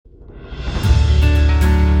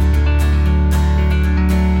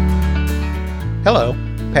Hello,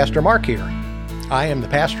 Pastor Mark here. I am the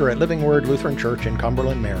pastor at Living Word Lutheran Church in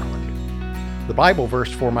Cumberland, Maryland. The Bible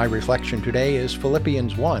verse for my reflection today is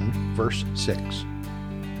Philippians 1, verse 6.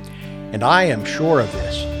 And I am sure of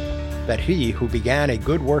this, that he who began a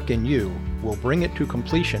good work in you will bring it to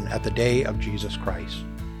completion at the day of Jesus Christ.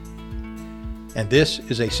 And this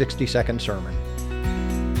is a 60-second sermon.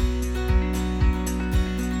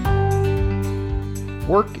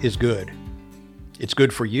 Work is good. It's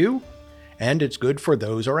good for you, and it's good for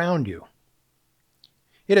those around you.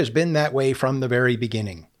 It has been that way from the very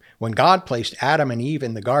beginning, when God placed Adam and Eve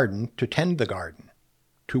in the garden to tend the garden,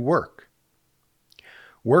 to work.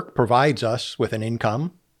 Work provides us with an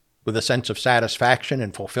income, with a sense of satisfaction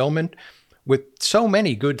and fulfillment, with so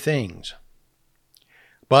many good things.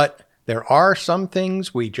 But there are some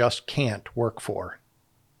things we just can't work for.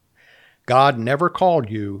 God never called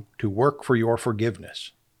you to work for your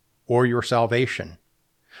forgiveness, or your salvation,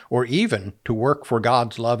 or even to work for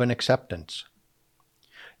God's love and acceptance.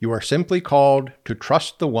 You are simply called to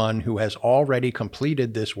trust the one who has already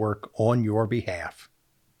completed this work on your behalf.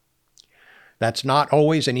 That's not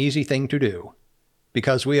always an easy thing to do,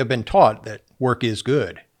 because we have been taught that work is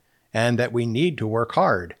good, and that we need to work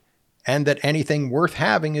hard, and that anything worth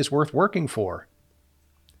having is worth working for.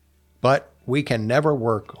 But we can never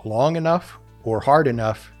work long enough or hard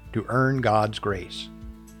enough to earn God's grace.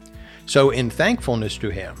 So in thankfulness to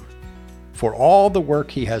Him for all the work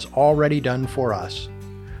He has already done for us,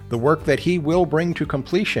 the work that He will bring to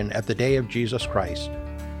completion at the day of Jesus Christ,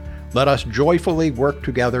 let us joyfully work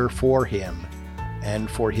together for Him and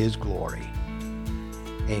for His glory.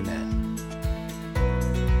 Amen.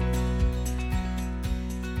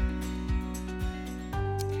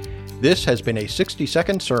 This has been a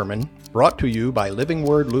 60-second sermon brought to you by Living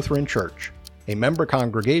Word Lutheran Church, a member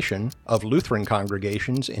congregation of Lutheran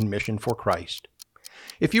congregations in Mission for Christ.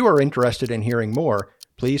 If you are interested in hearing more,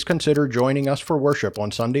 please consider joining us for worship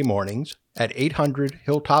on Sunday mornings at 800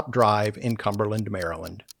 Hilltop Drive in Cumberland,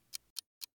 Maryland.